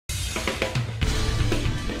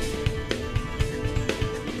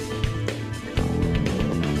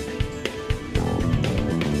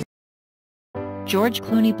George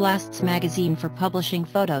Clooney blasts magazine for publishing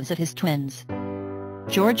photos of his twins.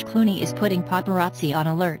 George Clooney is putting paparazzi on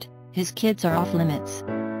alert, his kids are off limits.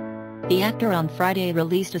 The actor on Friday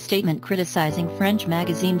released a statement criticizing French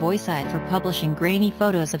magazine Voici for publishing grainy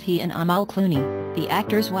photos of he and Amal Clooney, the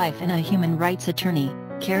actor's wife and a human rights attorney,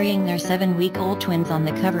 carrying their 7-week-old twins on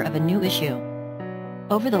the cover of a new issue.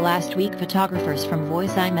 Over the last week, photographers from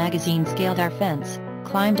Voici magazine scaled our fence,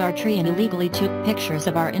 climbed our tree and illegally took pictures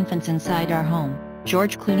of our infants inside our home,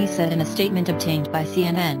 George Clooney said in a statement obtained by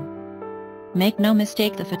CNN. Make no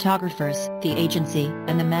mistake, the photographers, the agency,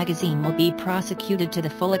 and the magazine will be prosecuted to the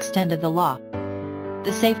full extent of the law.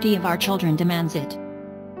 The safety of our children demands it.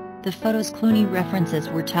 The photos Clooney references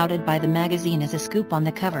were touted by the magazine as a scoop on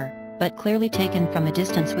the cover, but clearly taken from a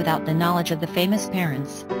distance without the knowledge of the famous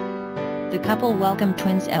parents. The couple welcomed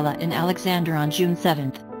twins Ella and Alexander on June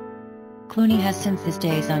 7. Clooney has since his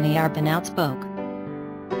days on AR been outspoken.